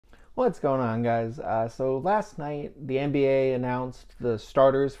What's going on, guys? So last night, the NBA announced the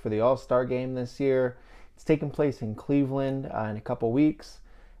starters for the All-Star game this year. It's taking place in Cleveland in a couple weeks,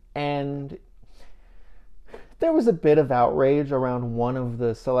 and there was a bit of outrage around one of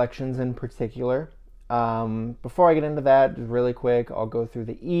the selections in particular. Before I get into that, just really quick, I'll go through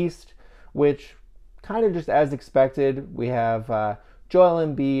the East, which kind of just as expected, we have Joel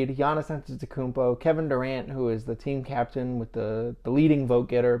Embiid, Giannis Antetokounmpo, Kevin Durant, who is the team captain with the leading vote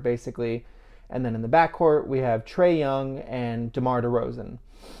getter, basically. And then in the backcourt, we have Trae Young and DeMar DeRozan,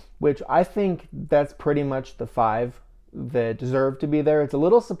 which I think that's pretty much the five that deserve to be there. It's a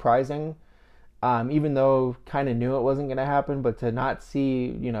little surprising, even though kind of knew it wasn't going to happen, but to not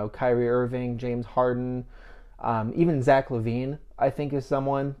see, Kyrie Irving, James Harden, even Zach LaVine, I think is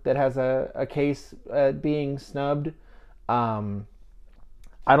someone that has a case being snubbed. Um,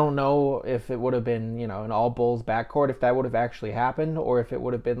 I don't know if it would have been, an all Bulls backcourt, if that would have actually happened, or if it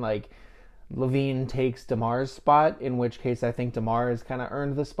would have been like LaVine takes DeMar's spot, in which case I think DeMar has kind of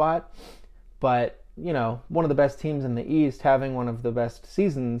earned the spot. But, one of the best teams in the East having one of the best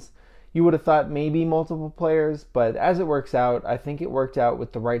seasons, you would have thought maybe multiple players, but as it works out, I think it worked out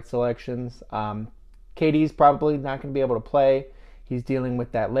with the right selections. KD's probably not going to be able to play. He's dealing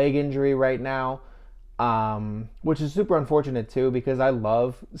with that leg injury right now, which is super unfortunate too because I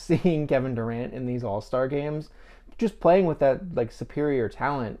love seeing Kevin Durant in these All-Star games, just playing with that like superior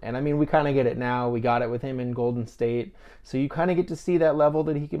talent. And I mean, we kind of get it now. We got it with him in Golden State, so you kind of get to see that level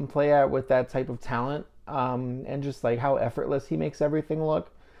that he can play at with that type of talent, and just like how effortless he makes everything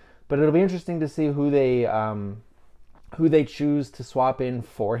look. But it'll be interesting to see who they choose to swap in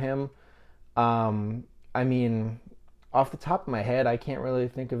for him. I mean, off the top of my head, I can't really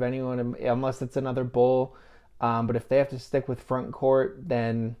think of anyone unless it's another Bull. But if they have to stick with front court,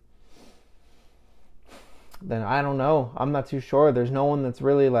 then I don't know. I'm not too sure. There's no one that's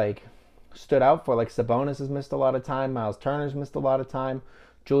really like stood out for. Like Sabonis has missed a lot of time. Miles Turner's missed a lot of time.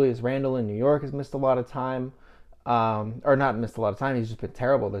 Julius Randle in New York has missed a lot of time. Or not missed a lot of time. He's just been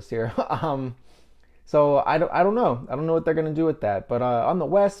terrible this year. So I don't know. I don't know what they're gonna do with that. But on the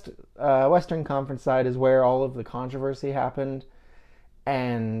Western Conference side is where all of the controversy happened,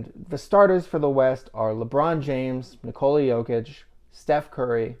 and the starters for the West are LeBron James, Nikola Jokic, Steph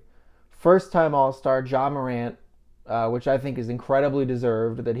Curry, first-time All-Star Ja Morant, which I think is incredibly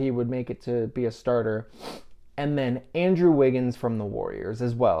deserved that he would make it to be a starter, and then Andrew Wiggins from the Warriors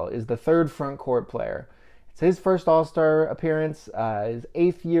as well is the third front court player. It's his first All-Star appearance, his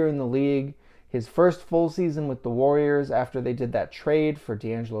eighth year in the league, his first full season with the Warriors after they did that trade for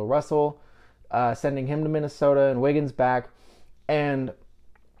D'Angelo Russell, sending him to Minnesota and Wiggins back. And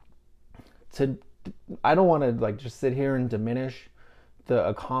to I don't want to like just sit here and diminish the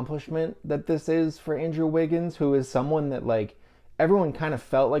accomplishment that this is for Andrew Wiggins, who is someone that like everyone kind of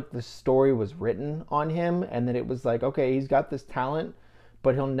felt like the story was written on him and that it was like, okay, he's got this talent,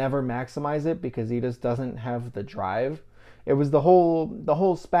 but he'll never maximize it because he just doesn't have the drive. It was the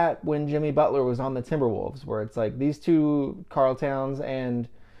whole spat when Jimmy Butler was on the Timberwolves, where it's like these two, Karl Towns and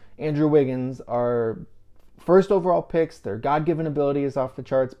Andrew Wiggins, are first overall picks. Their God-given ability is off the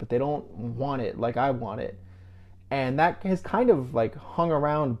charts, but they don't want it like I want it. And that has kind of like hung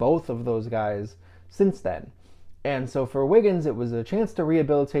around both of those guys since then. And so for Wiggins, it was a chance to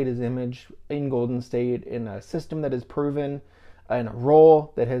rehabilitate his image in Golden State in a system that is proven, in a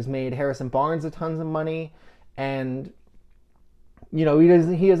role that has made Harrison Barnes a tons of money. And he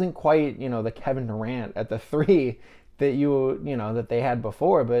isn't quite, the Kevin Durant at the three that that they had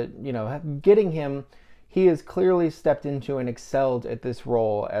before, but getting him, he has clearly stepped into and excelled at this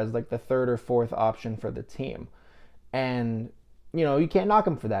role as like the third or fourth option for the team. And you can't knock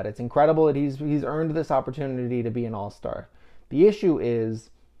him for that. It's incredible that he's earned this opportunity to be an All-Star. The issue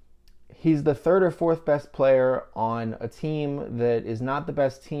is he's the third or fourth best player on a team that is not the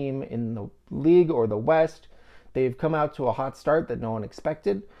best team in the league or the West. They've come out to a hot start that no one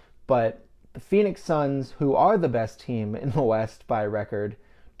expected, but the Phoenix Suns, who are the best team in the West by record,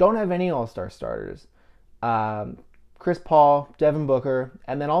 don't have any All-Star starters. Chris Paul, Devin Booker,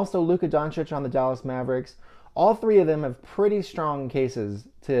 and then also Luka Doncic on the Dallas Mavericks. All three of them have pretty strong cases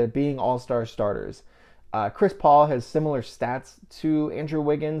to being All-Star starters. Chris Paul has similar stats to Andrew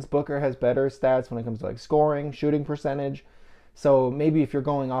Wiggins. Booker has better stats when it comes to like scoring, shooting percentage. So maybe if you're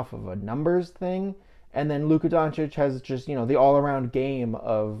going off of a numbers thing, and then Luka Doncic has just, the all-around game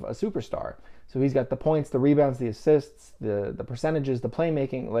of a superstar. So he's got the points, the rebounds, the assists, the percentages, the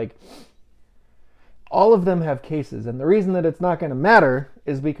playmaking. Like, all of them have cases. And the reason that it's not going to matter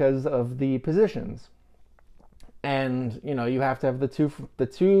is because of the positions. And, you have to have the two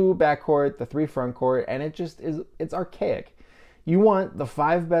backcourt, the three front court, and it's archaic. You want the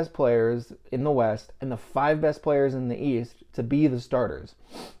 5 best players in the West and the 5 best players in the East to be the starters,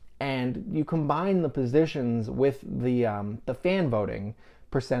 and you combine the positions with the fan voting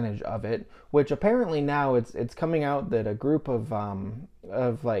percentage of it, which apparently now it's coming out that a group of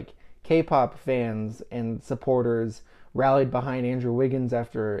like K-pop fans and supporters rallied behind Andrew Wiggins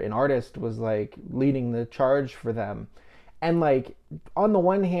after an artist was like leading the charge for them. And like on the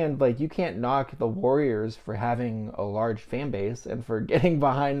one hand, like you can't knock the Warriors for having a large fan base and for getting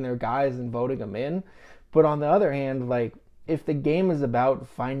behind their guys and voting them in. But on the other hand, like if the game is about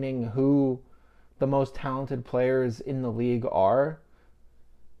finding who the most talented players in the league are,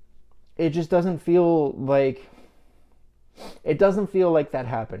 it just doesn't feel like that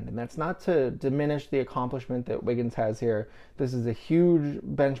happened. And that's not to diminish the accomplishment that Wiggins has here. This is a huge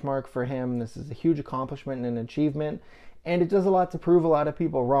benchmark for him. This is a huge accomplishment and an achievement. And it does a lot to prove a lot of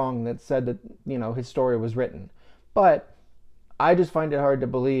people wrong that said that, his story was written. But I just find it hard to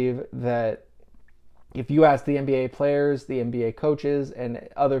believe that if you ask the NBA players, the NBA coaches, and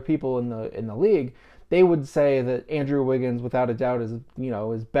other people in the league, they would say that Andrew Wiggins, without a doubt,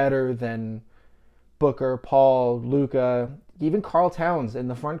 is better than Booker, Paul, Luka, even Karl Towns in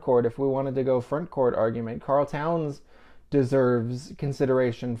the front court. If we wanted to go front court argument, Karl Towns deserves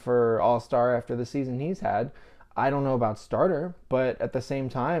consideration for All-Star after the season he's had. I don't know about starter, but at the same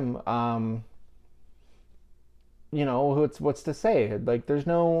time, what's to say? Like, there's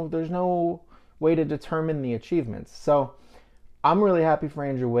no way to determine the achievements. So I'm really happy for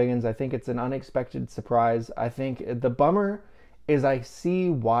Andrew Wiggins. I think it's an unexpected surprise. I think the bummer is I see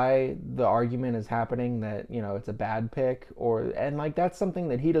why the argument is happening that, it's a bad pick and like that's something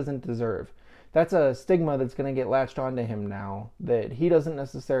that he doesn't deserve. That's a stigma that's going to get latched onto him now that he doesn't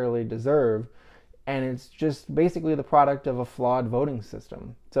necessarily deserve. And it's just basically the product of a flawed voting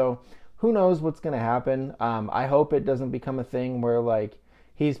system. So who knows what's going to happen? I hope it doesn't become a thing where like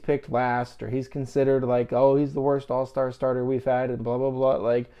he's picked last or he's considered like, oh, he's the worst all-star starter we've had and blah, blah, blah.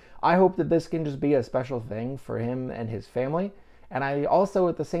 Like, I hope that this can just be a special thing for him and his family. And I also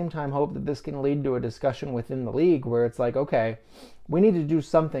at the same time hope that this can lead to a discussion within the league where it's like, okay, we need to do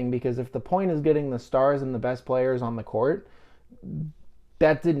something, because if the point is getting the stars and the best players on the court,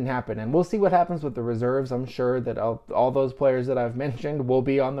 that didn't happen. And we'll see what happens with the reserves. I'm sure that all those players that I've mentioned will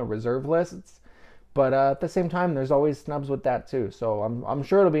be on the reserve lists. But at the same time, there's always snubs with that too. So I'm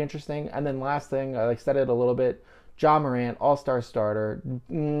sure it'll be interesting. And then last thing, I said it a little bit, Ja Morant, all-star starter.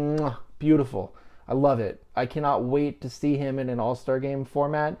 Beautiful. I love it. I cannot wait to see him in an all-star game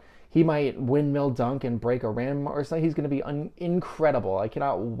format. He might windmill dunk and break a rim or something. He's going to be incredible. I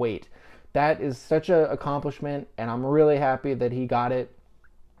cannot wait. That is such an accomplishment, and I'm really happy that he got it.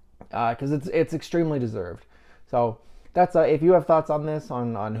 Because it's extremely deserved. So that's if you have thoughts on this,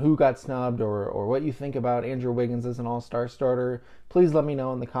 on who got snubbed or what you think about Andrew Wiggins as an all-star starter, please let me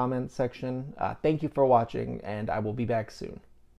know in the comments section. Thank you for watching, and I will be back soon.